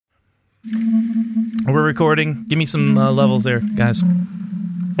We're recording. Give me some levels there, guys.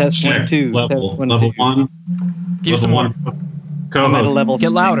 Test 1, 2. Level, Test 1, level 2. 1. Give me some more. I'm at a level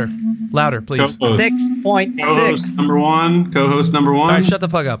Get 6. louder, please. Co-host. 6.6. Co-host number 1. Co-host number 1. All right, shut the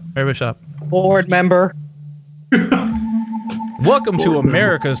fuck up. Everybody shut up. Board member. Welcome to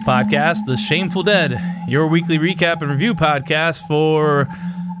America's podcast, The Shameful Dead, your weekly recap and review podcast for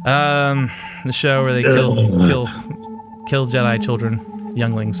the show where they kill Jedi children,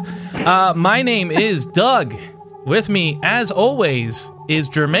 younglings. My name is Doug. With me, as always, is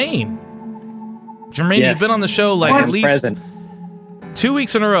Jermaine. Jermaine, Yes. you've been on the show like I'm at least present. 2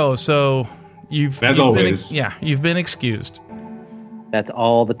 weeks in a row, so you've always. you've been excused. That's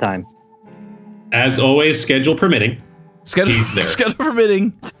all the time. As always, schedule permitting. Schedule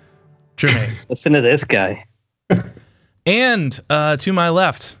permitting, Jermaine. Listen to this guy. And to my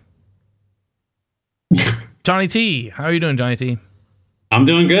left, Johnny T. How are you doing, Johnny T? I'm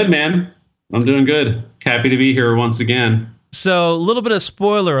doing good, man. I'm doing good. Happy to be here once again. So, a little bit of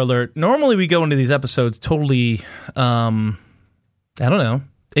spoiler alert. Normally, we go into these episodes totally, ignorant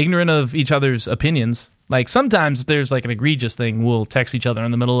of each other's opinions. Like, sometimes there's like an egregious thing. We'll text each other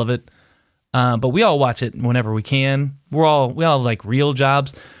in the middle of it. But we all watch it whenever we can. We all have like real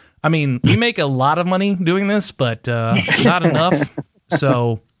jobs. I mean, we make a lot of money doing this, but not enough.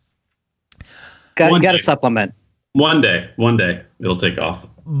 So, Got to supplement. One day, it'll take off.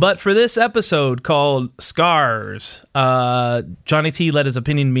 but for this episode called Scars, Johnny T let his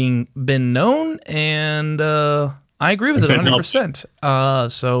opinion been known, and I agree with it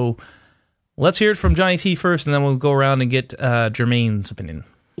 100%. So let's hear it from Johnny T first, and then we'll go around and get Jermaine's opinion.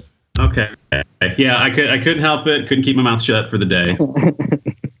 Okay. Yeah, I couldn't help it. Couldn't keep my mouth shut for the day.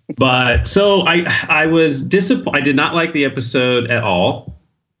 But so I was disappointed. I did not like the episode at all.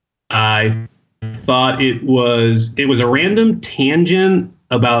 I thought it was a random tangent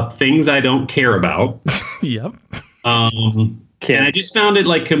about things I don't care about. Yep. And I just found it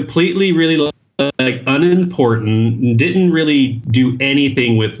like completely really like unimportant, didn't really do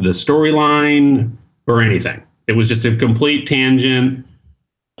anything with the storyline or anything. It was just a complete tangent.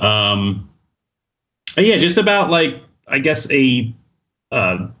 Yeah, just about like, I guess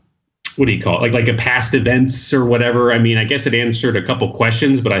what do you call it? Like a past events or whatever. I mean, I guess it answered a couple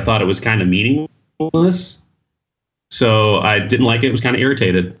questions, but I thought it was kind of meaningless. So I didn't like it. It was kind of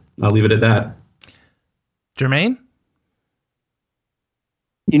irritated. I'll leave it at that. Jermaine?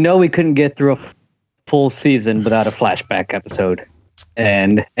 You know we couldn't get through a full season without a flashback episode.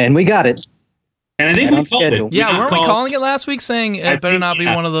 And we got it. And I think we called it. Yeah, weren't we calling it last week saying it better not be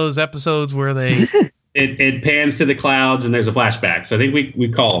one of those episodes where they... it pans to the clouds and there's a flashback. So I think we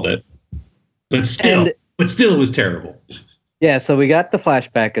called it. But still, it was terrible. Yeah, so we got the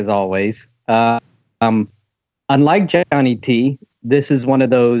flashback as always. Unlike Johnny T, this is one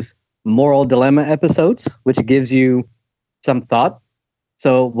of those moral dilemma episodes, which gives you some thought.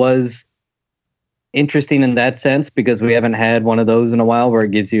 So it was interesting in that sense because we haven't had one of those in a while where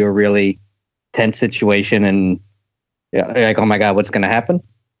it gives you a really tense situation and like, oh my God, what's going to happen?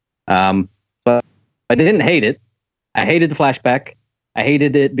 But I didn't hate it. I hated the flashback. I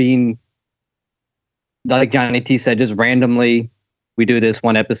hated it being, like Johnny T said, just randomly we do this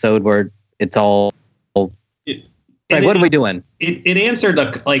one episode where it's all like, what are we doing? It answered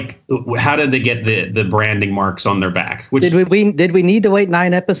like how did they get the branding marks on their back? Which did we need to wait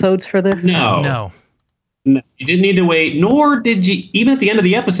 9 episodes for this? No, you didn't need to wait. Nor did you. Even at the end of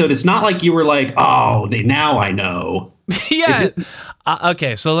the episode, it's not like you were like, oh, now I know. Yeah.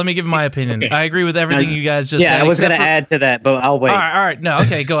 Okay, so let me give my opinion. Okay. I agree with everything you guys just said. Yeah, I was going to add to that, but I'll wait. All right. No,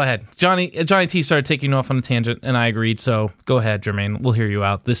 okay, go ahead. Johnny T started taking you off on a tangent, and I agreed. So go ahead, Jermaine. We'll hear you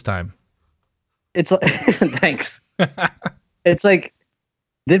out this time. It's like, thanks. It's like,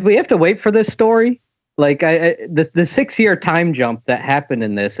 did we have to wait for this story? Like, the 6-year time jump that happened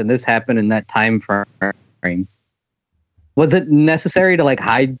in this, and this happened in that time frame. Was it necessary to like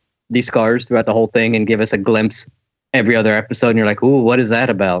hide these scars throughout the whole thing and give us a glimpse every other episode? And you're like, ooh, what is that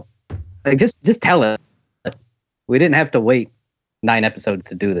about? Like, just tell it. We didn't have to wait 9 episodes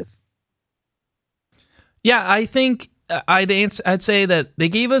to do this. Yeah, I think I'd say that they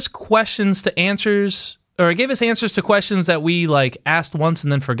gave us questions to answers, or it gave us answers to questions that we like asked once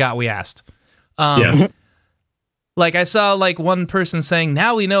and then forgot we asked. Yes. Like I saw like one person saying,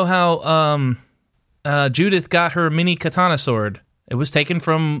 now we know how Judith got her mini katana sword. It was taken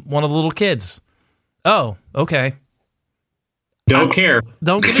from one of the little kids. Oh, okay. Don't care.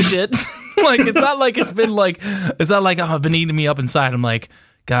 Don't give a shit. Like, it's not like oh, I've been eating me up inside. I'm like,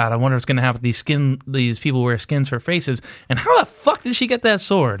 God, I wonder what's going to happen. These people wear skins for faces. And how the fuck did she get that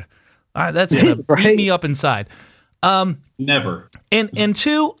sword? That's going to beat me up inside. Never. And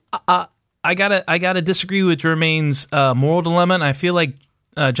two, I gotta disagree with Jermaine's moral dilemma, and I feel like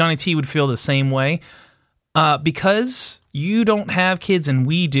Johnny T would feel the same way. Because you don't have kids and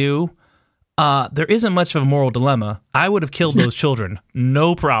we do, there isn't much of a moral dilemma. I would have killed those children,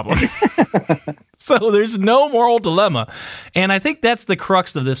 no problem. So there's no moral dilemma. And I think that's the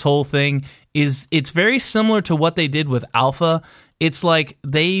crux of this whole thing, is it's very similar to what they did with Alpha. It's like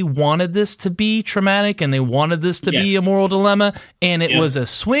they wanted this to be traumatic and they wanted this to be a moral dilemma, and it was a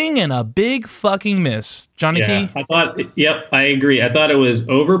swing and a big fucking miss. Johnny T? I thought, I agree. I thought it was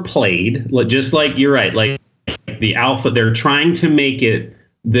overplayed, just like you're right. Like the Alpha, they're trying to make it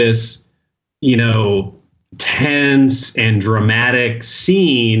this, tense and dramatic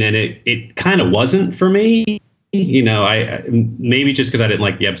scene, and it kind of wasn't for me. I maybe just because I didn't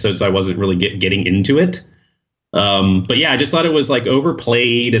like the episode, so I wasn't really getting into it. But yeah, I just thought it was like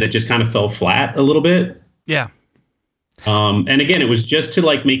overplayed, and it just kind of fell flat a little bit. Yeah. And again, it was just to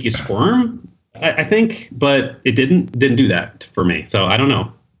like make you squirm, I think, but it didn't do that for me. So I don't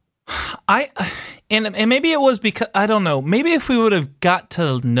know. And maybe it was because, I don't know, maybe if we would have got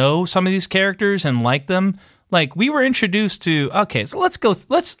to know some of these characters and like them, like we were introduced to, okay, so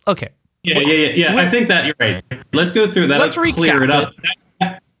okay. Yeah. I think that you're right. Let's go through that. Let's clear it up.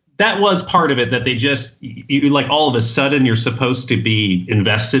 That was part of it, that they just, you like all of a sudden you're supposed to be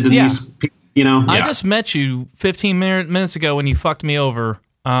invested in these people, I just met you 15 minutes ago when you fucked me over.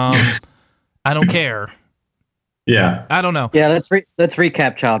 I don't care. Yeah. I don't know. Yeah, let's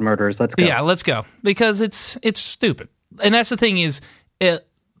recap child murderers. Let's go. Yeah, let's go. Because it's stupid. And that's the thing is,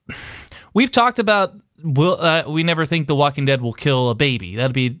 we've talked about, we never think The Walking Dead will kill a baby.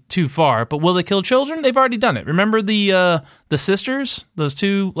 That'd be too far. But will they kill children? They've already done it. Remember the sisters? Those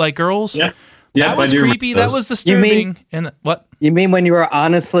two like girls? Yeah. That was creepy. That was disturbing. And what? You mean when you were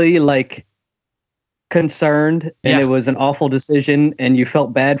honestly like concerned and it was an awful decision and you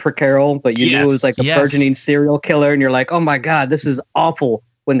felt bad for Carol, but you knew it was like a burgeoning serial killer, and you're like, oh my God, this is awful,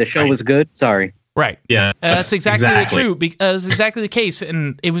 when the show was good? Sorry. Right. Yeah. That's exactly true. Because exactly the case.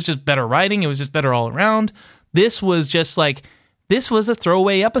 And it was just better writing. It was just better all around. This was just like, this was a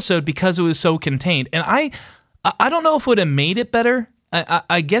throwaway episode because it was so contained. And I don't know if it would have made it better.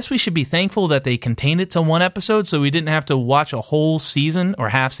 I guess we should be thankful that they contained it to one episode, so we didn't have to watch a whole season, or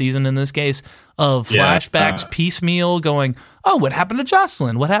half season in this case, of flashbacks piecemeal going, oh, what happened to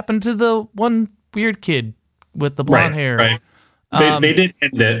Jocelyn? What happened to the one weird kid with the blonde hair? Right. They did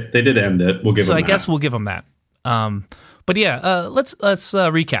end it. They did end it. We'll give them that. So I guess we'll give them that. But yeah, let's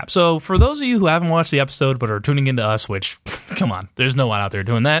recap. So for those of you who haven't watched the episode but are tuning into us, which, come on, there's no one out there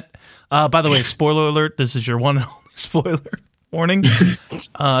doing that. By the way, spoiler alert, this is your one and only spoiler warning. It's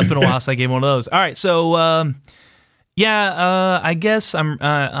been a while since I gave one of those. All right, so I guess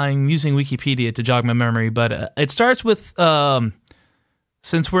I'm using Wikipedia to jog my memory, but it starts with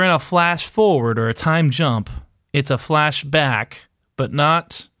since we're in a flash forward or a time jump, it's a flashback, but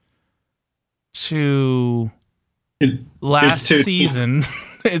not to last season.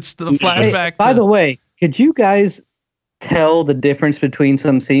 It's the flashback. By the way, could you guys tell the difference between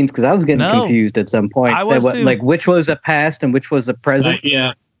some scenes? Because I was getting confused at some point. I was too. Like which was a past and which was a present.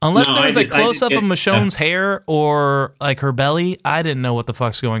 Unless there was a close up of Michonne's hair or like her belly, I didn't know what the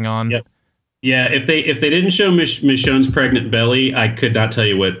fuck's going on. Yep. Yeah, if they didn't show Michonne's pregnant belly, I could not tell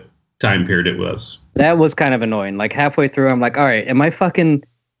you what time period it was. That was kind of annoying. Like halfway through, I'm like, all right, am I fucking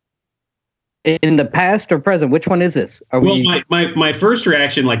in the past or present? Which one is this? My first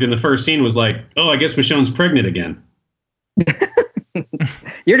reaction, like in the first scene, was like, oh, I guess Michonne's pregnant again.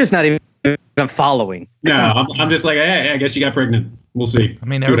 You're just not even following. No, I'm just like, hey, I guess you got pregnant. We'll see. I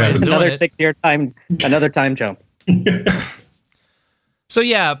mean, everybody's doing another it. 6-year time, another time jump. So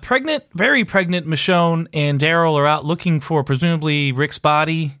yeah, very pregnant Michonne and Daryl are out looking for presumably Rick's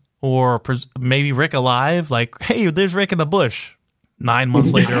body, or maybe Rick alive. Like, hey, there's Rick in the bush 9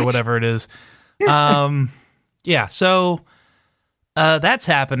 months later or whatever it is. Yeah, so that's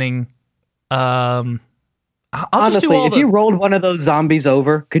happening. I'll Honestly, just do all if you rolled one of those zombies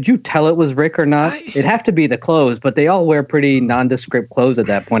over, could you tell it was Rick or not? It'd have to be the clothes, but they all wear pretty nondescript clothes at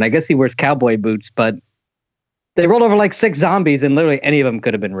that point. I guess he wears cowboy boots, but they rolled over like 6 zombies, and literally any of them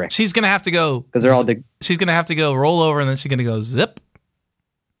could have been Rick. She's gonna have to go because they're all. She's gonna have to go roll over, and then she's gonna go zip.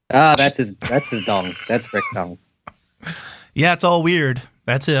 Ah, that's his dong. That's Rick's dong. Yeah, it's all weird.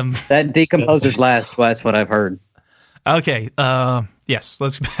 That's him. That decomposes last. Well, that's what I've heard. Okay. Yes.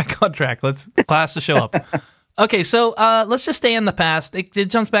 Let's get back on track. Let's class the show up. Okay. So let's just stay in the past. It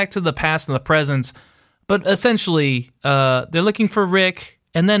jumps back to the past and the present, but essentially, they're looking for Rick,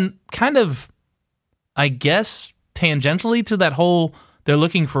 and then kind of, I guess, tangentially to that whole they're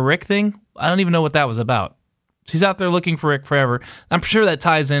looking for Rick thing. I don't even know what that was about. She's out there looking for Rick forever. I'm sure that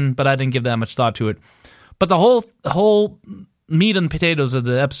ties in, but I didn't give that much thought to it. But the whole meat and potatoes of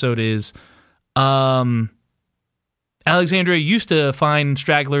the episode is Alexandria used to find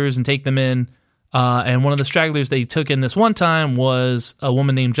stragglers and take them in. And one of the stragglers they took in this one time was a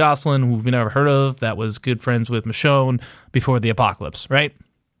woman named Jocelyn, who we've never heard of, that was good friends with Michonne before the apocalypse, right?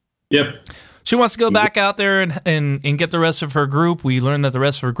 Yep. She wants to go back out there and get the rest of her group. We learned that the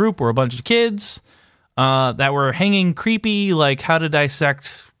rest of her group were a bunch of kids that were hanging creepy, like how to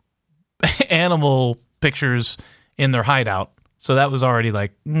dissect animal pictures in their hideout. So that was already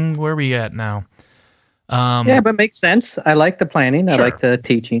like, where are we at now? Yeah, but makes sense. I like the planning. I like the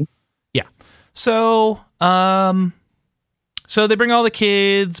teaching. Yeah. So, so they bring all the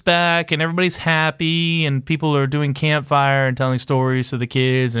kids back, and everybody's happy, and people are doing campfire and telling stories to the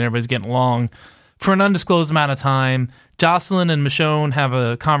kids, and everybody's getting along for an undisclosed amount of time. Jocelyn and Michonne have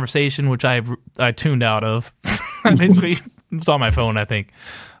a conversation, which I tuned out of. Basically, it's on my phone, I think.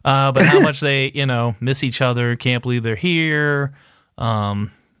 But how much they, miss each other, can't believe they're here. I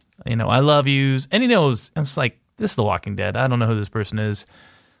love yous. And he knows, it's like, this is The Walking Dead. I don't know who this person is.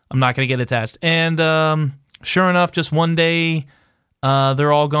 I'm not going to get attached. And sure enough, just one day,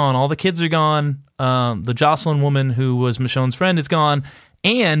 they're all gone. All the kids are gone. The Jocelyn woman, who was Michonne's friend, is gone.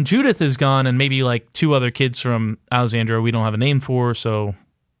 And Judith is gone, and maybe like 2 other kids from Alexandria we don't have a name for, so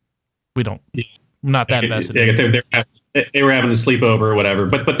we don't. I'm not that invested. They were having a sleepover or whatever.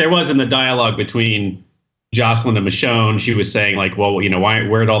 But there was in the dialogue between Jocelyn and Michonne, she was saying like, well,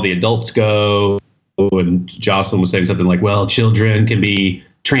 where'd all the adults go? And Jocelyn was saying something like, well, children can be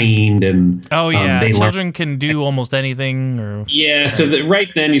trained and children can do almost anything. Or so right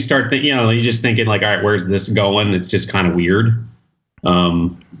then you start thinking, you're just thinking like, all right, where's this going? It's just kind of weird.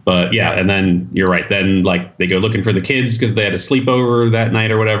 But yeah, and then you're right. Then like they go looking for the kids because they had a sleepover that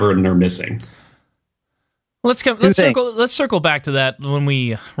night or whatever, and they're missing. Let's circle back to that when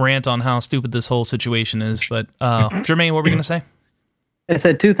we rant on how stupid this whole situation is. But Jermaine, what were we going to say? I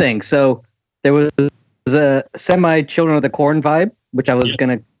said 2 things. So there was a semi Children of the Corn vibe, which I was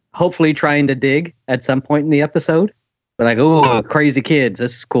going to hopefully trying to dig at some point in the episode. But like, oh, crazy kids,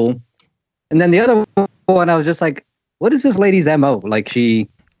 this is cool. And then the other one, I was just like, what is this lady's MO? Like she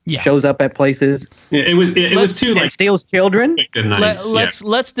shows up at places. Yeah, it was too like steals children.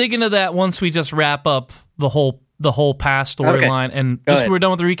 Let's dig into that once we just wrap up the whole past storyline, and just we're done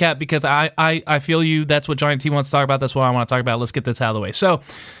with the recap because I feel you. That's what Johnny T wants to talk about. That's what I want to talk about. Let's get this out of the way. So,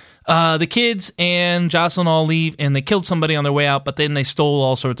 the kids and Jocelyn all leave, and they killed somebody on their way out, but then they stole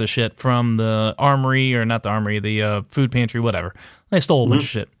all sorts of shit from the armory, or not the armory, the food pantry, whatever. They stole a bunch of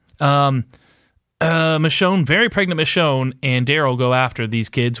shit. Michonne, very pregnant Michonne, and Daryl go after these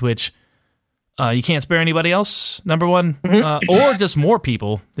kids, which you can't spare anybody else, number one, or just more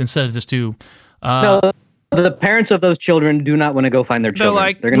people instead of just 2. No, the parents of those children do not want to go find their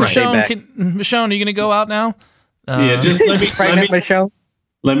children. They're going to stay back. Michonne, are you going to go out now? Just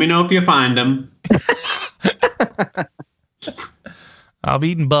let me know if you find them. I'll be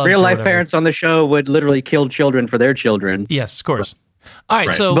eating bugs. Real life parents on the show would literally kill children for their children. Yes, of course. All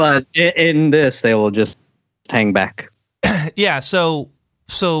right, so but in this, they will just hang back. Yeah. So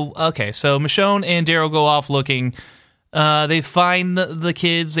Michonne and Daryl go off looking. They find the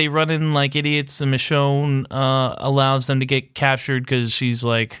kids. They run in like idiots, and Michonne allows them to get captured because she's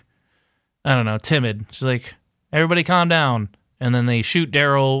like, I don't know, timid. She's like, everybody calm down. And then they shoot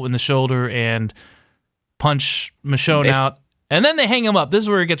Daryl in the shoulder and punch Michonne out. And then they hang him up. This is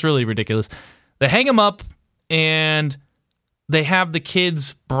where it gets really ridiculous. They hang him up, and they have the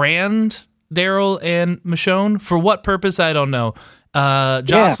kids brand Daryl and Michonne. For what purpose, I don't know.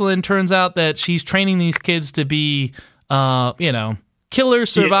 Jocelyn turns out that she's training these kids to be,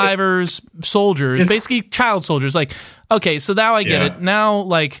 killers, survivors, soldiers, basically child soldiers. Like, okay, so now I get it. Now,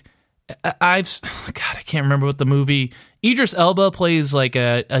 like, I can't remember what the movie. Idris Elba plays like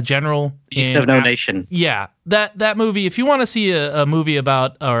a general. Beast of No Nation. Yeah, that movie. If you want to see a movie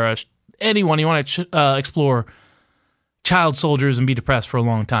about anyone you want to explore child soldiers and be depressed for a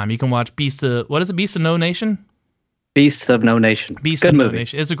long time, you can watch Beast of No Nation? Beasts of No Nation. Beasts of No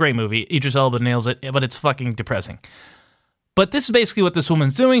Nation. It's a great movie. Idris Elba nails it, but it's fucking depressing. But this is basically what this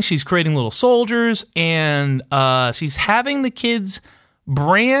woman's doing. She's creating little soldiers, and she's having the kids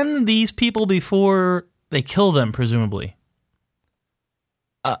brand these people before they kill them, presumably.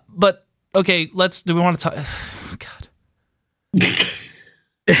 But, okay, do we want to talk? God.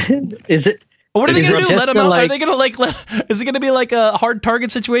 Is it? What are they going to do? Let them out? Are they going to is it going to be like a hard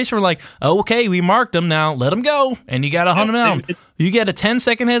target situation where like, okay, we marked them now, let them go, and you got to hunt them down. You get a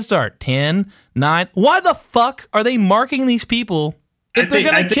 10-second head start. 10, 9. Why the fuck are they marking these people If they're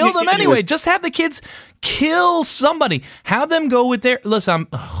going to kill them anyway, just have the kids kill somebody. Have them go with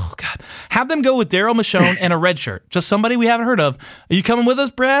have them go with Daryl Michonne and a red shirt. Just somebody we haven't heard of. Are you coming with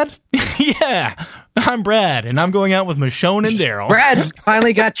us, Brad? Yeah, I'm Brad, and I'm going out with Michonne and Daryl. Brad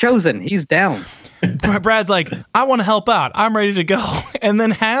finally got chosen. He's down. Brad's like, I want to help out. I'm ready to go. And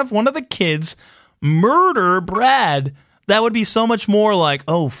then have one of the kids murder Brad. That would be so much more like,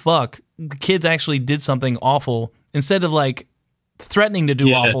 oh, fuck. The kids actually did something awful instead of like threatening to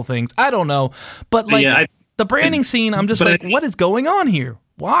do awful things. I don't know. But like the branding scene, I'm just like, what is going on here?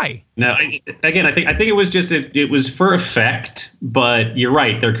 Why? No, I think it was just it was for effect, but you're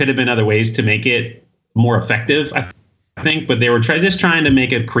right. There could have been other ways to make it more effective, I think, but they were just trying to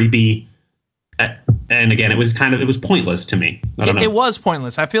make it creepy. And again, it was pointless to me. I don't know. It was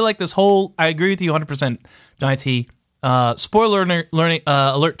pointless. I feel like I agree with you 100%, Johnny T. Spoiler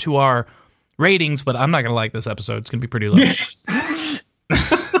alert to our ratings, but I'm not going to like this episode. It's going to be pretty low.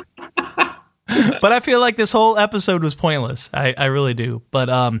 But I feel like this whole episode was pointless. I really do. But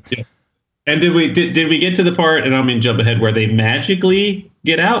yeah. And did we get to the part, and I mean jump ahead, where they magically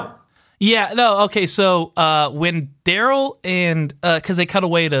get out? Yeah, no, okay, so when Daryl and because they cut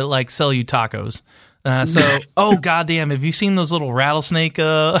away to like sell you tacos. Oh goddamn, have you seen those little rattlesnake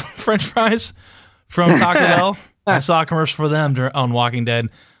French fries from Taco Bell? I saw a commercial for them on Walking Dead.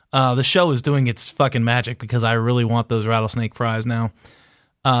 The show is doing its fucking magic because I really want those rattlesnake fries now.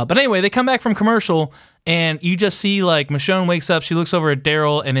 But anyway, they come back from commercial, and you just see, like, Michonne wakes up, she looks over at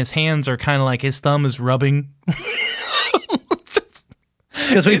Daryl, and his hands are kind of like his thumb is rubbing.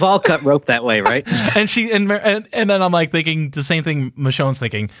 Because we've all cut rope that way, right? and then I'm, like, thinking the same thing Michonne's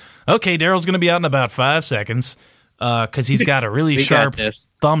thinking. Okay, Daryl's going to be out in about 5 seconds because he's got a really sharp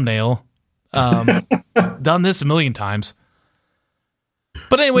thumbnail. Done this a million times.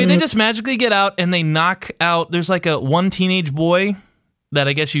 But anyway, they just magically get out, and they knock out, there's, like, one teenage boy that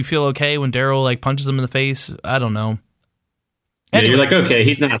I guess you feel okay when Daryl like punches him in the face. I don't know. Anyway, you're like, okay,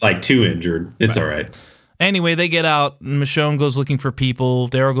 he's not like too injured. It's all right. Anyway, they get out. Michonne goes looking for people.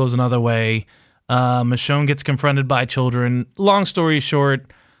 Daryl goes another way. Michonne gets confronted by children. Long story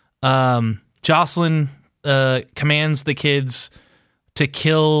short, Jocelyn commands the kids to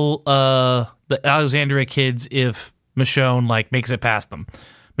kill the Alexandria kids if Michonne like makes it past them.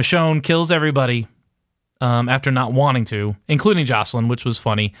 Michonne kills everybody. After not wanting to, including Jocelyn, which was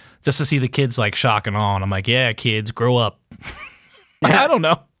funny, just to see the kids like shock and awe. And I'm like, yeah, kids, grow up. I don't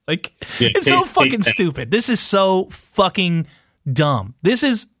know. Like, it's so fucking stupid. This is so fucking dumb. This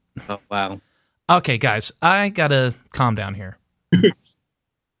is. Oh, wow. Okay, guys, I gotta calm down here.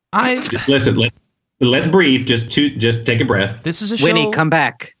 Just listen. Let's breathe. Just take a breath. This is a show. Winnie, come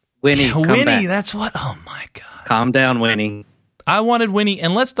back. Winnie, back. That's what. Oh my god. Calm down, Winnie. I wanted Winnie,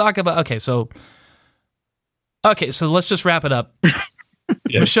 and let's talk about. Okay, so let's just wrap it up.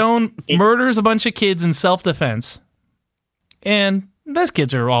 Michonne murders a bunch of kids in self-defense. And those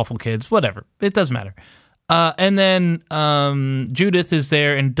kids are awful kids. Whatever. It doesn't matter. And then Judith is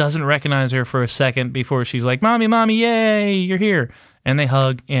there and doesn't recognize her for a second before she's like, Mommy, yay, you're here. And they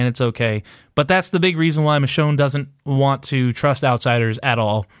hug, and it's okay. But that's the big reason why Michonne doesn't want to trust outsiders at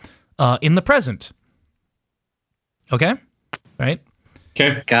all in the present. Okay? Right?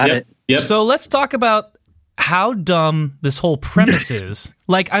 Okay. Got it. Yep. So let's talk about how dumb this whole premise is.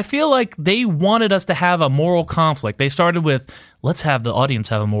 Like, I feel like they wanted us to have a moral conflict. They started with, let's have the audience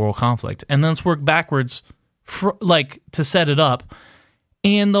have a moral conflict. And then let's work backwards, to set it up.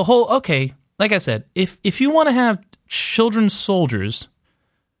 And the whole, okay, like I said, if you want to have children's soldiers,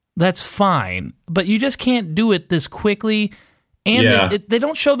 that's fine. But you just can't do it this quickly. And they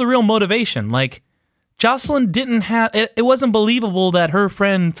don't show the real motivation. Like, Jocelyn didn't have, it wasn't believable that her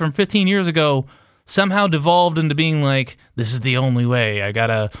friend from 15 years ago somehow devolved into being like, this is the only way. I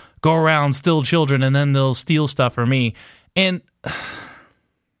gotta go around, steal children, and then they'll steal stuff for me. And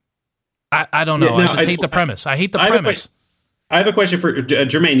I don't know. I just hate the premise. I hate the premise. I have a question for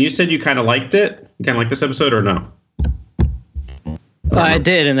Jermaine. You said you kind of liked it? You kind of liked this episode or no? I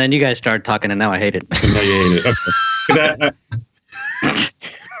did, and then you guys started talking, and now I hate it. No, you hate it. Okay.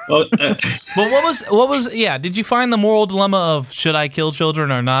 Well, what was? Yeah, did you find the moral dilemma of should I kill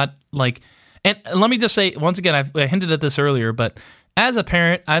children or not? Like, and let me just say once again, I hinted at this earlier, but as a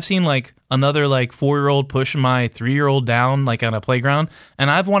parent, I've seen like another like 4-year-old push my 3-year-old down like on a playground,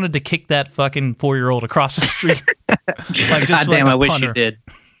 and I've wanted to kick that fucking 4-year-old across the street. Like, just God damn, like I wish punter. you did.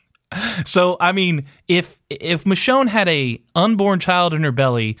 So I mean, if Michonne had a unborn child in her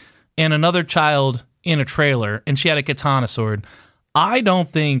belly and another child in a trailer, and she had a katana sword, I don't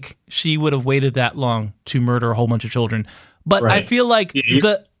think she would have waited that long to murder a whole bunch of children. But right. I feel like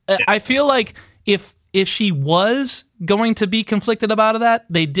I feel like if if she was going to be conflicted about that,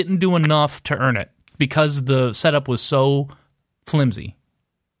 they didn't do enough to earn it because the setup was so flimsy.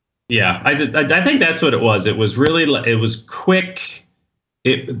 Yeah, I think that's what it was. It was really, it was quick.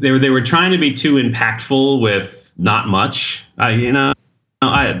 They were trying to be too impactful with not much. I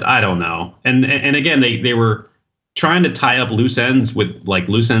don't know. And again, they were trying to tie up loose ends with like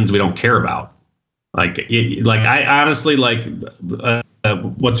loose ends we don't care about. I honestly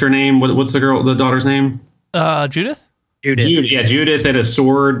what's her name? What's the daughter's name? Judith. Judith and a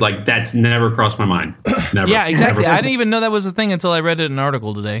sword. Like that's never crossed my mind. Never. Yeah, exactly. Never. I didn't even know that was a thing until I read it in an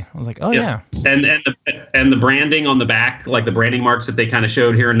article today. I was like, oh yeah. And the branding on the back, like the branding marks that they kind of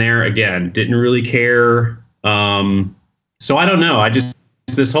showed here and there, again, didn't really care. So I don't know.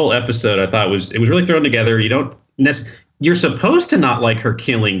 This whole episode I thought it was really thrown together. You're supposed to not like her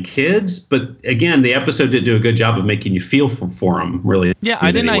killing kids, but again, the episode didn't do a good job of making you feel for them, really. Yeah,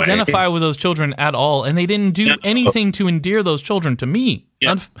 I didn't identify with those children at all, and they didn't do anything to endear those children to me.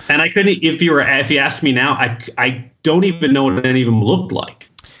 Yeah. And I couldn't, if you asked me now, I don't even know what any of them looked like.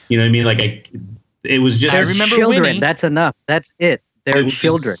 You know what I mean? Like, it was just... I remember children, Winnie. That's enough. That's it. They're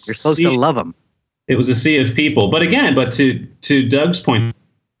children. You're supposed to love them. It was a sea of people. But again, to Doug's point,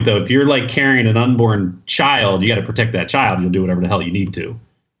 though, if you're like carrying an unborn child, you got to protect that child. You'll do whatever the hell you need to.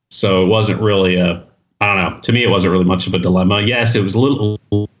 So it wasn't really I don't know. To me, it wasn't really much of a dilemma. Yes, it was a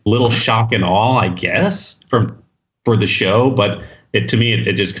little shock and awe, I guess, for the show, but to me,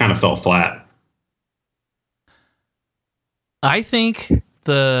 it just kind of fell flat. I think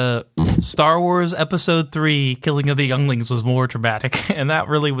the Star Wars Episode 3 Killing of the Younglings was more dramatic, and that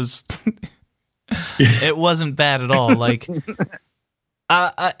really was... It wasn't bad at all. Like...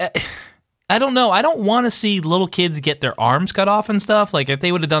 I don't know. I don't want to see little kids get their arms cut off and stuff. Like, if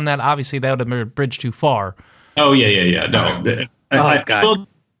they would have done that, obviously that would have been a bridge too far. Oh, yeah. No.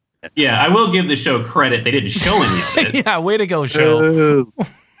 I will give the show credit. They didn't show any of it. Yeah, way to go, show.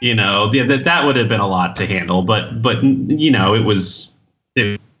 You know, that would have been a lot to handle. But you know, it was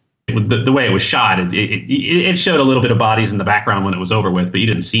the way it was shot. It showed a little bit of bodies in the background when it was over with, but you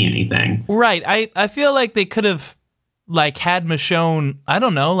didn't see anything. Right. I feel like they could have... like had Michonne, I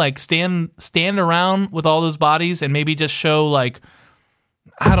don't know, like stand around with all those bodies and maybe just show like,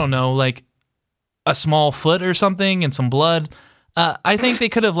 I don't know, like a small foot or something and some blood. I think they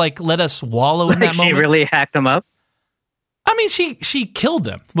could have like let us wallow in that moment. She really hacked them up? I mean, she killed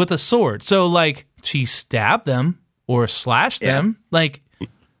them with a sword. So like she stabbed them or slashed them. Like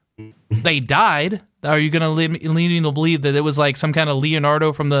they died. Are you going to lead me to believe that it was like some kind of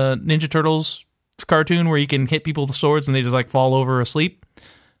Leonardo from the Ninja Turtles cartoon where you can hit people with swords and they just like fall over asleep?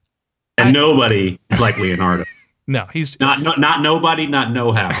 And nobody is like Leonardo. No, he's not nobody, not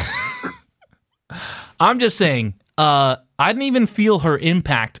know how. I'm just saying, I didn't even feel her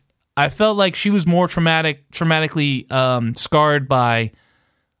impact. I felt like she was more traumatically scarred by,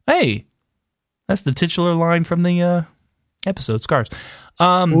 hey, that's the titular line from the episode, Scars.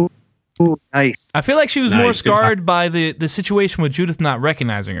 Ooh, nice. I feel like she was more scarred by the situation with Judith not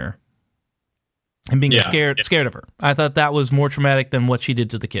recognizing her. And being scared of her. I thought that was more traumatic than what she did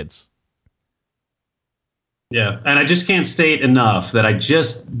to the kids. Yeah, and I just can't state enough that I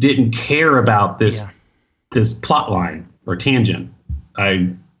just didn't care about this plot line or tangent.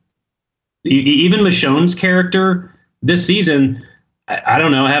 Even Michonne's character this season, I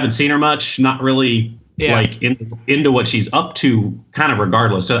don't know. I haven't seen her much. Not really like into what she's up to, kind of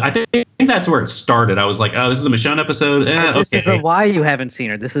regardless. So I think that's where it started. I was like, oh, this is a Michonne episode. This is why you haven't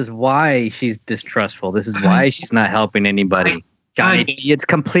seen her. This is why she's distrustful. This is why she's not helping anybody. Johnny, it's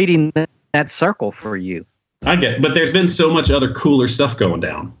completing that circle for you. I get it, but there's been so much other cooler stuff going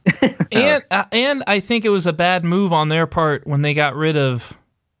down. and I think it was a bad move on their part when they got rid of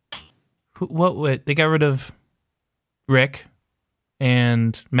they got rid of Rick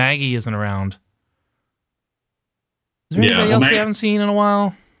and Maggie isn't around. Is there anybody else we haven't seen in a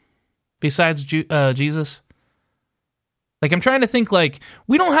while besides Jesus? Like, I'm trying to think, like,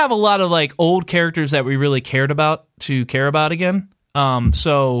 we don't have a lot of, like, old characters that we really cared about to care about again.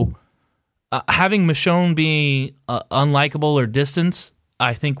 So having Michonne be unlikable or distant,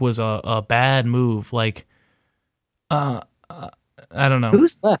 I think was a bad move. Like, I don't know.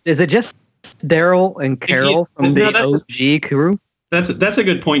 Who's left? Is it just Daryl and Carol from the OG crew? That's a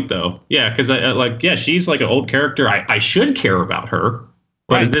good point, though. Yeah, because she's like an old character. I should care about her,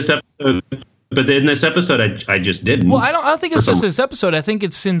 but in this episode, I just didn't. Well, I don't think it's just this episode. I think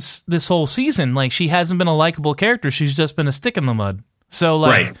it's since this whole season. Like, she hasn't been a likable character. She's just been a stick in the mud. So,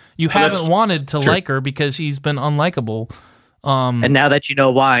 like, you haven't wanted to like her because she's been unlikable. And now that you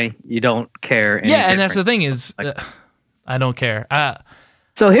know why, you don't care. And that's the thing is, I don't care.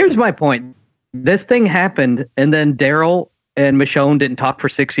 So here's my point. this thing happened, and then Daryl and Michonne didn't talk for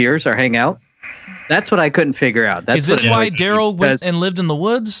 6 years or hang out. That's what I couldn't figure out. Is this why Daryl went and lived in the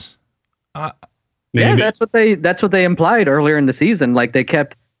woods? Yeah, that's what they implied earlier in the season. Like they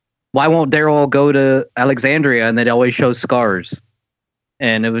kept, why won't Daryl go to Alexandria? And they'd always show scars,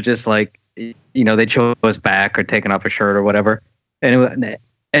 and it was just like, they'd show his back or taking off a shirt or whatever. And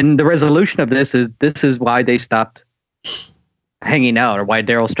the resolution of this is why they stopped hanging out, or why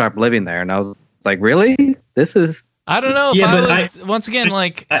Daryl stopped living there. And I was like, really? This is. I don't know. Once again,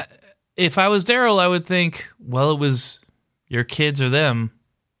 if I was Daryl, I would think, well, it was your kids or them.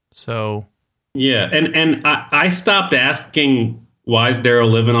 So. Yeah, and I stopped asking why is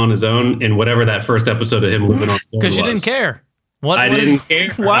Daryl living on his own in whatever that first episode of him living on his own because you didn't care. I didn't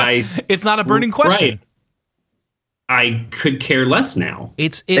care. What? It's not a burning question. Right. I could care less now.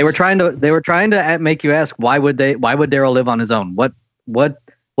 It's they were trying to make you ask why would Daryl live on his own? What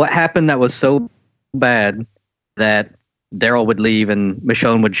happened that was so bad that Daryl would leave and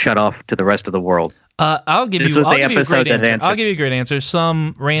Michonne would shut off to the rest of the world? I'll give you a great answer.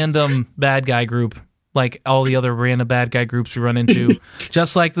 Some random bad guy group, like all the other random bad guy groups we run into,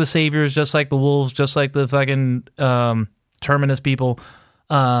 just like the Saviors, just like the Wolves, just like the fucking Terminus people.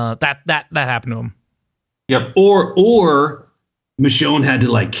 That happened to him. Yep. Or Michonne had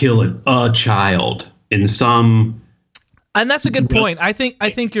to kill a child in some. And that's a good point. I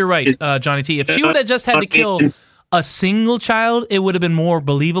think you're right, Johnny T. If she would have just had to kill a single child, it would have been more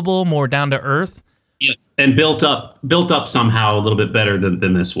believable, more down to earth. Yeah, and built up somehow a little bit better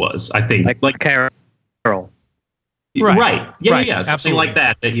than this was. I think like Carol. Right. Yeah. Something absolutely. like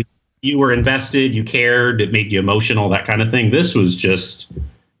that you were invested, you cared, it made you emotional, that kind of thing. This was just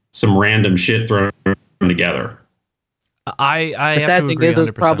some random shit thrown together. I the sad thing is, it was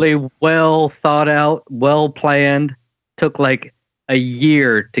probably well thought out, well planned. Took like a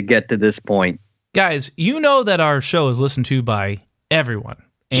year to get to this point. Guys, you know that our show is listened to by everyone,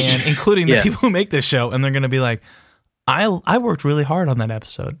 and including the people who make this show, and they're going to be like, I worked really hard on that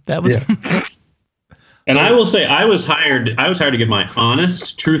episode. That was And I will say I was hired to give my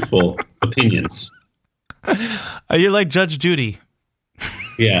honest, truthful opinions. You're like Judge Judy.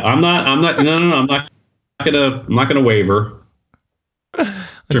 Yeah, I'm not gonna waver. I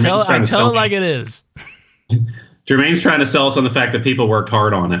tell it like it is. Jermaine's trying to sell us on the fact that people worked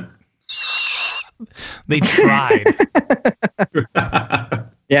hard on it. They tried.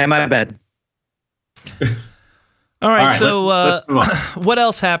 Yeah, my bad. All right, so let's move on. what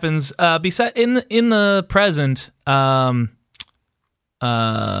else happens? Besides in the present, Michonne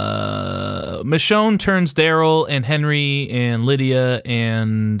turns Daryl and Henry and Lydia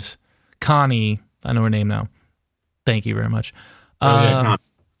and Connie. I know her name now. Thank you very much.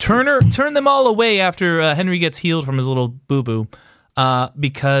 Turn them all away after Henry gets healed from his little boo-boo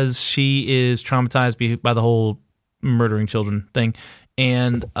because she is traumatized by the whole murdering children thing.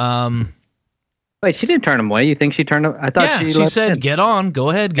 And wait, she didn't turn him away. You think she turned him? I thought she said, "Get on, go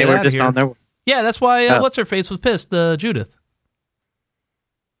ahead, get out of here." Yeah, that's why. What's her face was pissed. Judith.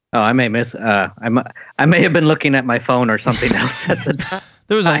 Oh, I may miss. I may have been looking at my phone or something else at the time.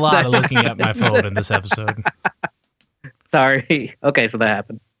 There was a lot of looking at my phone in this episode. Sorry. Okay, so that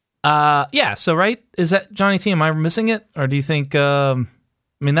happened. Yeah. So, right? Is that Johnny T? Am I missing it, or do you think? I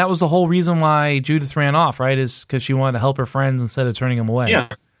mean, that was the whole reason why Judith ran off, right? Is because she wanted to help her friends instead of turning them away. Yeah.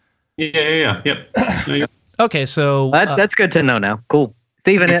 Yep. Okay, so that's good to know now. Cool.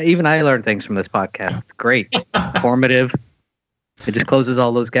 See, even I learned things from this podcast. Great, informative. It just closes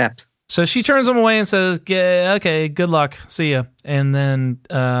all those gaps. So she turns them away and says, "Okay, good luck, see ya," and then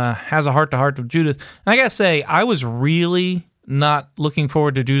has a heart-to-heart with Judith. And I gotta say, I was really not looking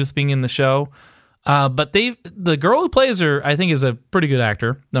forward to Judith being in the show. But the girl who plays her, I think, is a pretty good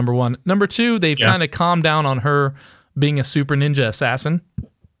actor, number one. Number two, they've kind of calmed down on her being a super ninja assassin.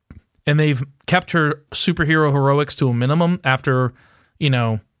 And they've kept her superhero heroics to a minimum after,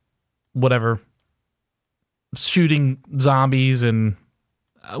 whatever, shooting zombies and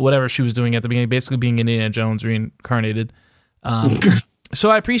whatever she was doing at the beginning, basically being Indiana Jones reincarnated.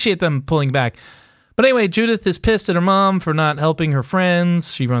 So I appreciate them pulling back. But anyway, Judith is pissed at her mom for not helping her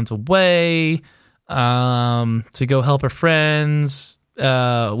friends. She runs away to go help her friends.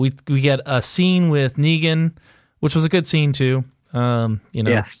 We get a scene with Negan, which was a good scene too.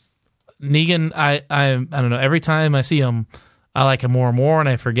 Yes. Negan, I don't know. Every time I see him, I like him more and more, and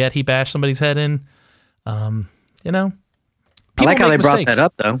I forget he bashed somebody's head in. I like how they brought that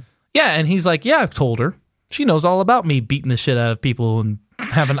up, though. Yeah, and he's like, "Yeah, I've told her. She knows all about me beating the shit out of people and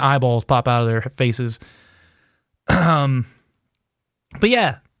having eyeballs pop out of their faces." But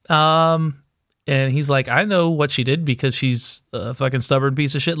yeah, And he's like, I know what she did because she's a fucking stubborn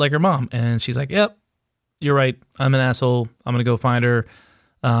piece of shit like her mom. And she's like, yep, you're right. I'm an asshole. I'm going to go find her.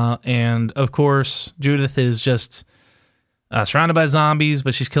 And of course, Judith is just surrounded by zombies,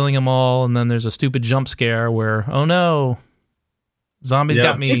 but she's killing them all. And then there's a stupid jump scare where, oh no, zombies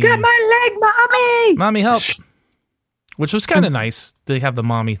got me. You got my leg, mommy! Mommy, help. Which was kind of nice. They have the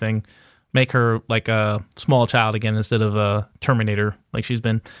mommy thing. Make her like a small child again instead of a Terminator like she's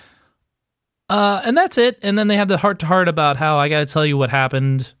been. And that's it. And then they have the heart-to-heart about how I got to tell you what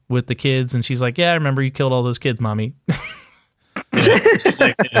happened with the kids. And she's like, yeah, I remember you killed all those kids, mommy. She's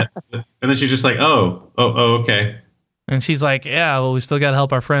like, yeah. And then she's just like, oh, okay. And she's like, yeah, well, we still got to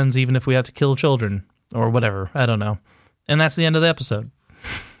help our friends even if we have to kill children or whatever. I don't know. And that's the end of the episode.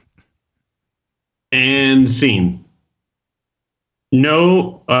 And scene.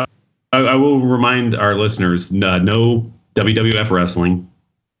 No, I will remind our listeners, no WWF wrestling.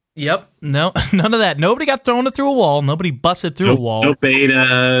 Yep. No, none of that. Nobody got thrown through a wall. Nobody busted through a wall. No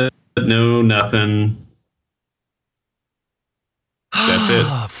beta. No nothing. That's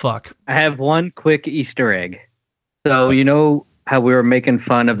it. Fuck. I have one quick Easter egg. So you know how we were making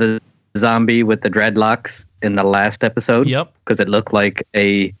fun of the zombie with the dreadlocks in the last episode? Yep. Because it looked like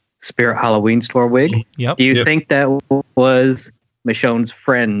a Spirit Halloween store wig. Yep. Do you think that was Michonne's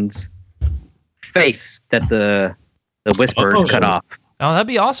friend's face that the Whisperers cut off? Oh, that'd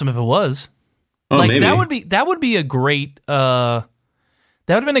be awesome if it was. Oh, like maybe. that would be a great that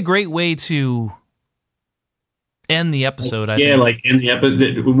would have been a great way to end the episode. I think. Like in the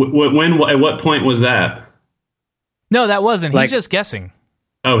episode. At what point was that? No, that wasn't. Like- He's just guessing.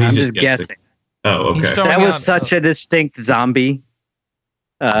 Oh, I'm just guessing. Oh, He's okay. throwing That was out- such a distinct zombie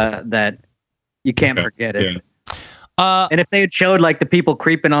that you can't forget it. Yeah. And if they had showed like the people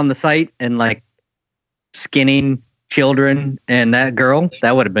creeping on the site and like skinning children and that girl,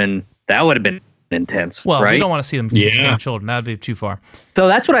 that would have been intense. Well, right? we don't want to see them Yeah. skin children. That'd be too far. So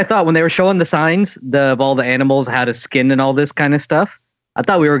that's what I thought when they were showing the signs of all the animals, how to skin and all this kind of stuff. I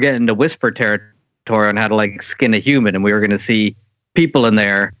thought we were getting to Whisper territory on how to like skin a human, and we were going to see people in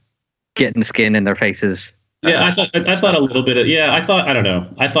there getting skin in their faces. Yeah, I thought a little bit of, I don't know.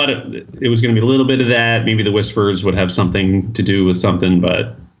 I thought it was going to be a little bit of that. Maybe the Whispers would have something to do with something,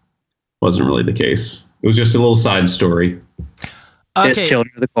 but wasn't really the case. It was just a little side story. It's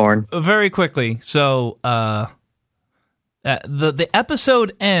Children of the Corn. Very quickly. So the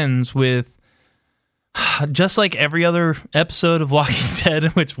episode ends with just like every other episode of Walking Dead,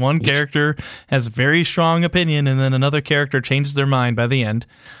 in which one character has a very strong opinion and then another character changes their mind by the end.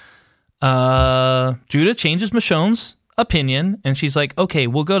 Judith changes Michonne's opinion, and she's like, okay,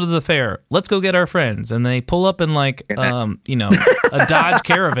 we'll go to the fair. Let's go get our friends. And they pull up in like, a Dodge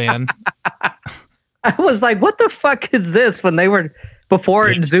Caravan. I was like, what the fuck is this? When they were, before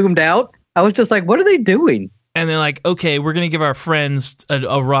it zoomed out, I was just like, what are they doing? And they're like, okay, we're going to give our friends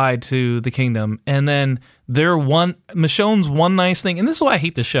a ride to the kingdom. And then Michonne's one nice thing, and this is why I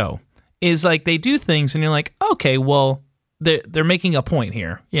hate the show, is like they do things and you're like, okay, well, they're making a point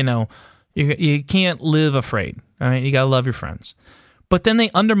here. You know, you can't live afraid. All right, you got to love your friends. But then they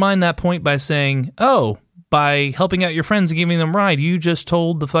undermine that point by saying, oh, by helping out your friends and giving them a ride, you just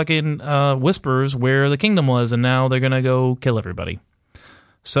told the fucking Whisperers where the kingdom was, and now they're going to go kill everybody.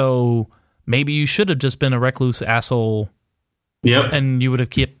 So maybe you should have just been a recluse asshole. Yep. And you would have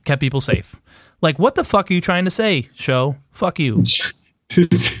kept people safe. Like, what the fuck are you trying to say, show? Fuck you.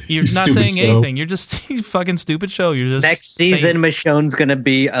 You're not Stupid saying show. anything. You're just you fucking stupid show. You're just Next season, Michonne's going to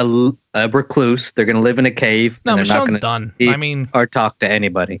be a recluse. They're going to live in a cave. No, and they're not Michonne's gonna done. eat I mean, or talk to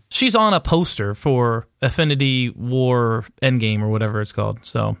anybody. she's on a poster for Affinity War Endgame or whatever it's called.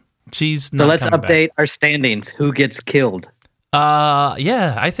 So she's not So let's coming update our standings. Who gets killed? back.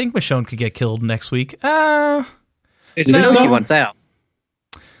 Yeah, I think Michonne could get killed next week. It's No. Vicky wants out.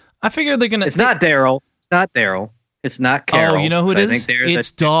 I figure they're gonna. It's not Daryl. It's not Daryl. It's not Carol. Oh, you know who it I is? think they're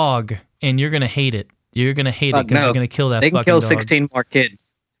It's Dog, and you're gonna hate it. You're gonna hate it Fuck because no. you're gonna kill that They can fucking kill dog. 16 more kids, as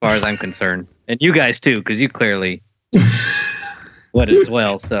far as I'm concerned, and you guys too, because you clearly would as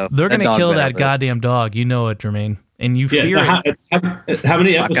well. So They're that gonna dog kill better that live. goddamn dog. You know it, Jermaine, and you fear Yeah. it. How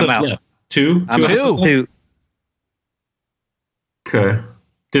many Fuck 'em episodes out. left? Two? I'm Two. two. Okay.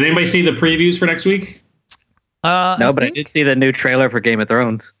 Did anybody see the previews for next week? No, but I did see the new trailer for Game of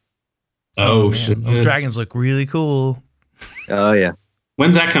Thrones. Oh, man, shit. those dragons look really cool. Oh yeah.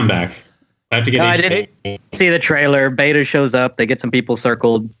 When's that come back? I have to get No, I HBO. didn't see the trailer. Beta shows up. They get some people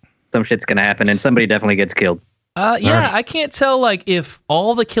circled. Some shit's gonna happen, and somebody definitely gets killed. Yeah, Alright. I can't tell like if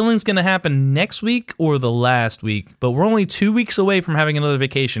all the killing's gonna happen next week or the last week, but we're only 2 weeks away from having another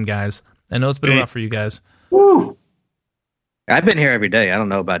vacation, guys. I know it's been Okay. rough for you guys. Woo. I've been here every day. I don't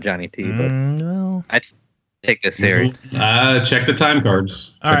know about Johnny T, but well, I take this serious. Check the time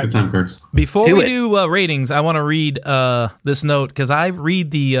cards. Check the time cards. Before we do ratings, I want to read this note because I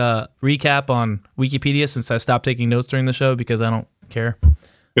read the recap on Wikipedia since I stopped taking notes during the show because I don't care.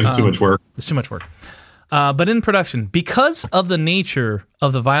 It's too much work. It's too much work. But in production, because of the nature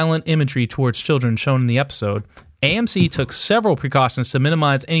of the violent imagery towards children shown in the episode, AMC took several precautions to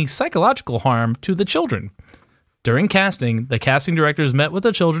minimize any psychological harm to the children. During casting, the casting directors met with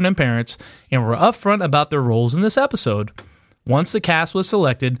the children and parents and were upfront about their roles in this episode. Once the cast was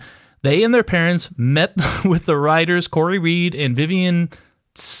selected, they and their parents met with the writers Corey Reed and Vivian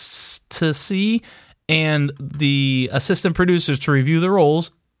Tsisi and the assistant producers to review the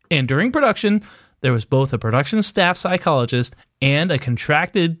roles. And during production, there was both a production staff psychologist and a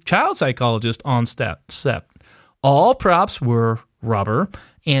contracted child psychologist on set. All props were rubber,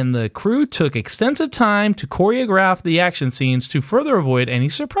 and the crew took extensive time to choreograph the action scenes to further avoid any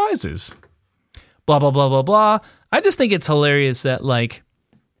surprises. Blah, blah, blah, blah, blah. I just think it's hilarious that, like,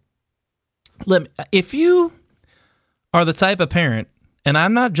 if you are the type of parent, and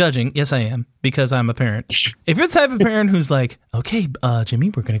I'm not judging, yes I am, because I'm a parent. If you're the type of parent who's like, okay, Jimmy,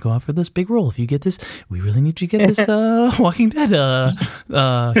 we're going to go out for this big role. If you get this, we really need you to get this Walking Dead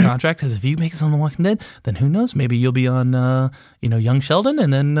contract, because if you make us on The Walking Dead, then who knows, maybe you'll be on, Young Sheldon,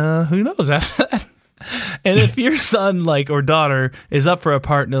 and then who knows after that. And if your son, like, or daughter is up for a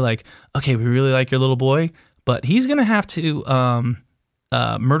part, and they're like, okay, we really like your little boy, but he's going to have to...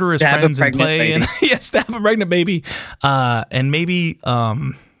 murder his friends and play and stab a pregnant baby and maybe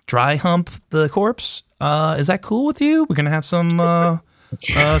dry hump the corpse. Is that cool with you? We're gonna have some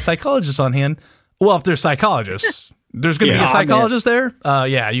psychologists on hand. Well, if there's psychologists, there's gonna be a psychologist there.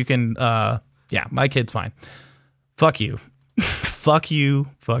 You can my kid's fine. Fuck you. Fuck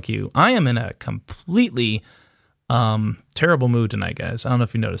you. I am in a completely terrible mood tonight, guys. I don't know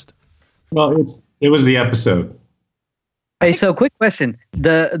if you noticed. Well, it was the episode. Hey, so quick question.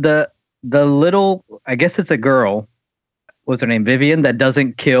 The little, I guess it's a girl, what's her name, Vivian, that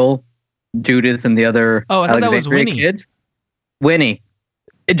doesn't kill Judith and the other I thought that was Winnie. Kids? Winnie.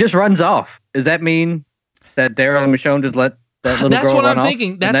 It just runs off. Does that mean that Daryl and Michonne just let that little That's girl what run I'm off?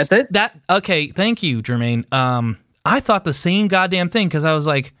 thinking. That's it? Okay, thank you, Jermaine. I thought the same goddamn thing because I was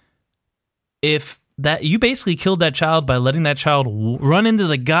like, if that you basically killed that child by letting that child run into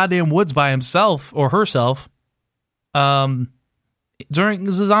the goddamn woods by himself or herself. During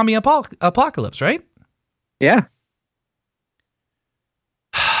the zombie apocalypse, right? Yeah.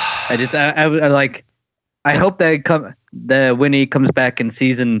 I hope that Winnie comes back in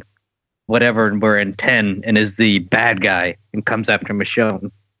season whatever, and we're in 10, and is the bad guy and comes after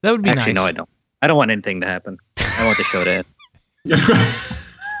Michonne. That would be Actually, nice. no, I don't. I don't want anything to happen. I want the show to end.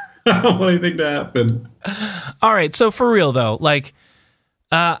 I don't want anything to happen. All right, so for real though, like.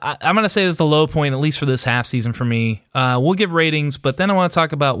 I'm going to say this is the low point, at least for this half season for me. We'll give ratings, but then I want to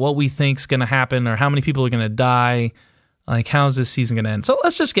talk about what we think's going to happen or how many people are going to die. Like, how's this season going to end? So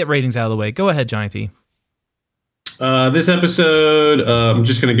let's just get ratings out of the way. Go ahead, Johnny T. This episode, I'm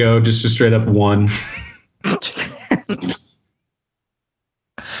just going to go just a straight up 1.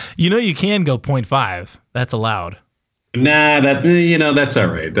 You can go 0.5. That's allowed. Nah, that's all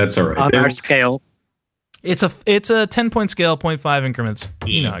right. That's all right. On our scale. It's a 10-point scale, 0.5 increments.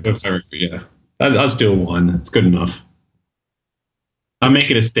 You know how it goes. Yeah. I'll just do a 1. It's good enough. I'll make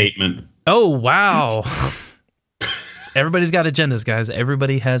it a statement. Oh, wow. Everybody's got agendas, guys.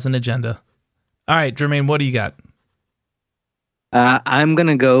 Everybody has an agenda. All right, Jermaine, what do you got? I'm going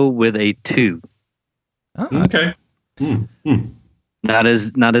to go with a 2. Oh. Okay. Not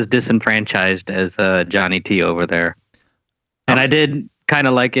as disenfranchised as Johnny T over there. And I did kind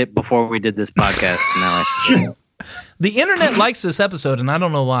of like it before we did this podcast. Now the internet likes this episode, and I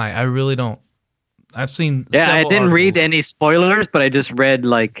don't know why. I really don't. I've seen. I didn't read any spoilers, but I just read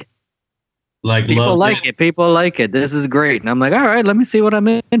like people like it. People like it. This is great, and I'm like, all right, let me see what I'm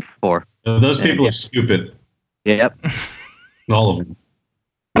in for. Those people are stupid. Yep, all of them.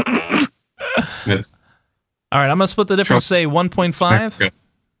 All right, I'm gonna split the difference. Say 1.5.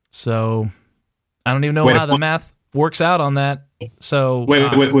 So I don't even know how the math works out on that. So wait,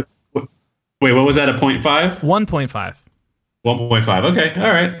 what was that? A 0.5? 1.5. 1.5. Okay,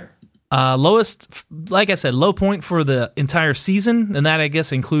 all right. Lowest, like I said, low point for the entire season, and that I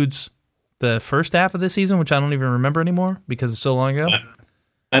guess includes the first half of the season, which I don't even remember anymore because it's so long ago.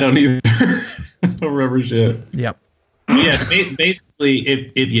 I don't either. I don't remember shit. Yep. Yeah, basically,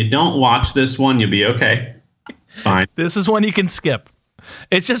 if you don't watch this one, you'll be okay. Fine. This is one you can skip.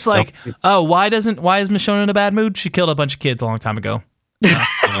 It's just like, why is Michonne in a bad mood? She killed a bunch of kids a long time ago. That's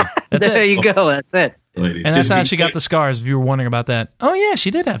there it. you go. That's it. lady. And that's how she got the scars, if you were wondering about that. Oh, yeah,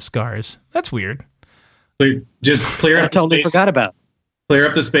 she did have scars. That's weird. Just clear I up totally the space. forgot about. Clear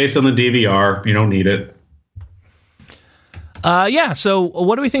up the space on the DVR. You don't need it. Yeah, so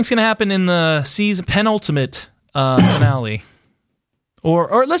what do we think's going to happen in the season penultimate finale?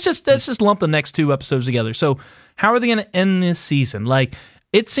 Or let's just lump the next 2 episodes together. So how are they going to end this season? Like,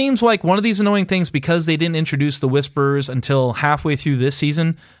 it seems like one of these annoying things, because they didn't introduce the Whisperers until halfway through this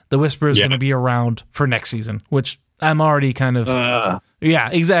season, the Whisperers are going to be around for next season, which I'm already kind of... yeah,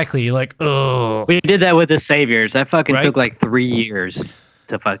 exactly. Like, oh. We did that with the Saviors. That fucking Right? took like 3 years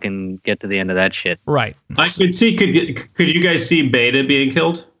to fucking get to the end of that shit. Right. I could see. Could you guys see Beta being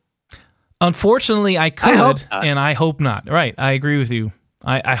killed? Unfortunately, I could, hope not. and I hope not. Right, I agree with you.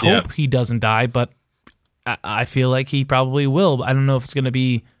 I hope he doesn't die, but I feel like he probably will. I don't know if it's going to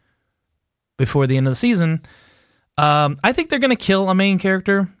be before the end of the season. I think they're going to kill a main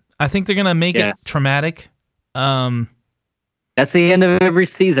character. I think they're going to make it traumatic. That's the end of every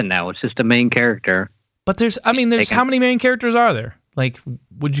season now. It's just a main character. But there's how many main characters are there? Like,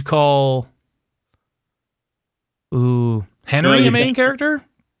 would you call Henry a main character?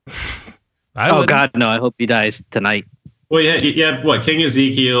 Oh God, no! I hope he dies tonight. Well, yeah. What, King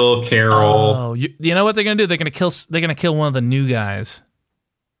Ezekiel, Carol? Oh, you know what they're gonna do? They're gonna kill one of the new guys.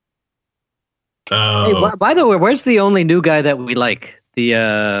 Hey, by the way, where's the only new guy that we like?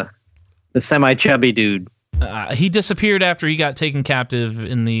 The semi-chubby dude. He disappeared after he got taken captive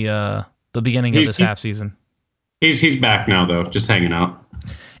in the beginning of this half season. He's back now though, just hanging out.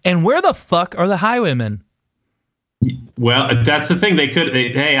 And where the fuck are the Highwaymen? Well, that's the thing.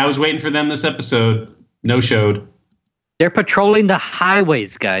 Hey, I was waiting for them this episode. No showed. They're patrolling the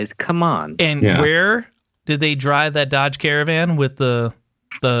highways, guys. Come on. And where did they drive that Dodge Caravan with the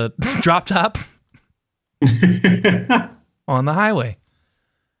drop top? On the highway.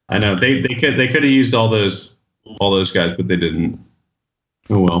 I know they could have used all those guys, but they didn't.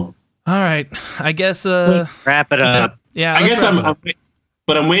 Oh well. All right, I guess. Wrap it up. Yeah, I guess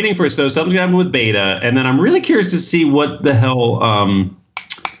I'm waiting for something's gonna happen with Beta, and then I'm really curious to see what the hell.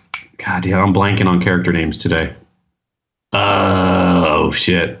 God damn, I'm blanking on character names today. Oh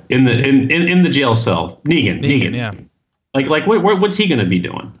shit! In the jail cell, Negan. Yeah. Like what's he gonna be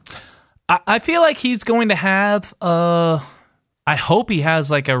doing? I feel like he's going to have. I hope he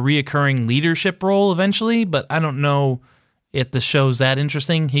has like a reoccurring leadership role eventually, but I don't know if the show's that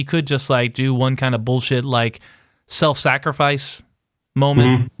interesting. He could just like do one kind of bullshit like self-sacrifice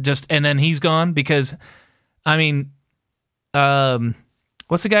moment, and then he's gone because, I mean,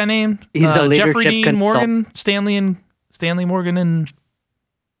 what's the guy name? He's a leadership Jeffrey Dean consultant. Morgan, Stanley Morgan in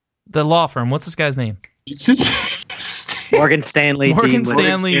the law firm. What's this guy's name? Morgan Stanley. Morgan Dean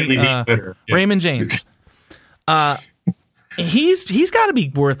Stanley. Raymond James. He's got to be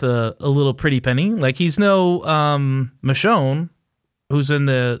worth a little pretty penny. Like, he's no Michonne, who's in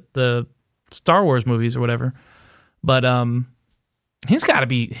the Star Wars movies or whatever. But he's got to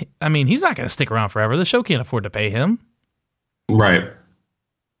be. I mean, he's not going to stick around forever. The show can't afford to pay him. Right.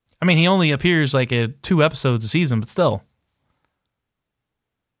 I mean, he only appears like 2 episodes a season, but still.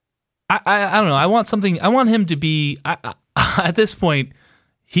 I don't know. I want him to be. At this point,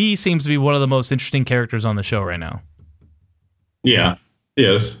 he seems to be one of the most interesting characters on the show right now. Yeah.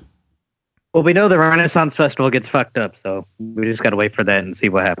 Yes. Well, we know the Renaissance Festival gets fucked up, so we just got to wait for that and see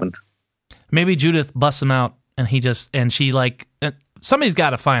what happens. Maybe Judith busts him out, and she like somebody's got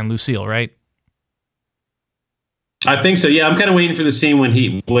to find Lucille, right? I think so. Yeah, I'm kind of waiting for the scene when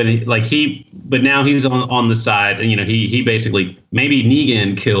he but now he's on the side, and he basically maybe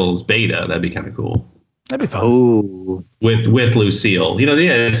Negan kills Beta. That'd be kind of cool. That'd be fun. Oh, with Lucille,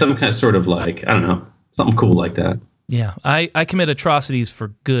 some kind of sort of like, I don't know, something cool like that. Yeah, I commit atrocities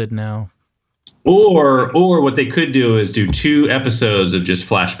for good now. Or what they could do is do 2 episodes of just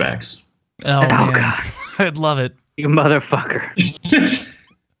flashbacks. Oh man, God. I'd love it. you motherfucker.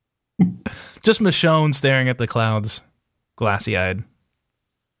 Just Michonne staring at the clouds, glassy-eyed.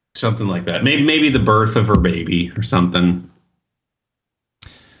 Something like that. Maybe the birth of her baby or something.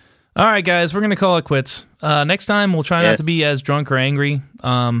 All right, guys, we're going to call it quits. Next time, we'll try not to be as drunk or angry.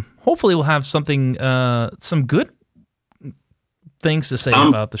 Hopefully, we'll have something, some good things to say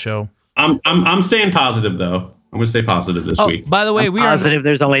about the show. I'm staying positive, though. I'm going to stay positive this week. By the way, I'm positive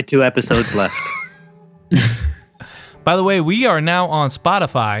there's only 2 episodes left. By the way, we are now on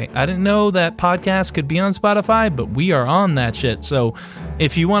Spotify. I didn't know that podcasts could be on Spotify, but we are on that shit. So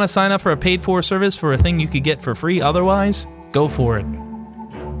if you want to sign up for a paid-for service for a thing you could get for free otherwise, go for it.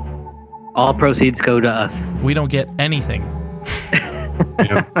 All proceeds go to us. We don't get anything.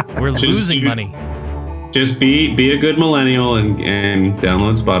 We're losing money. Just be a good millennial and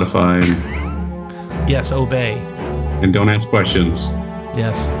download Spotify. Yes, obey. And don't ask questions.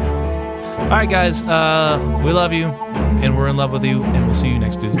 Yes. All right, guys. We love you, and we're in love with you, and we'll see you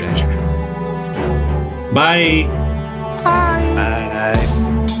next Tuesday. Bye.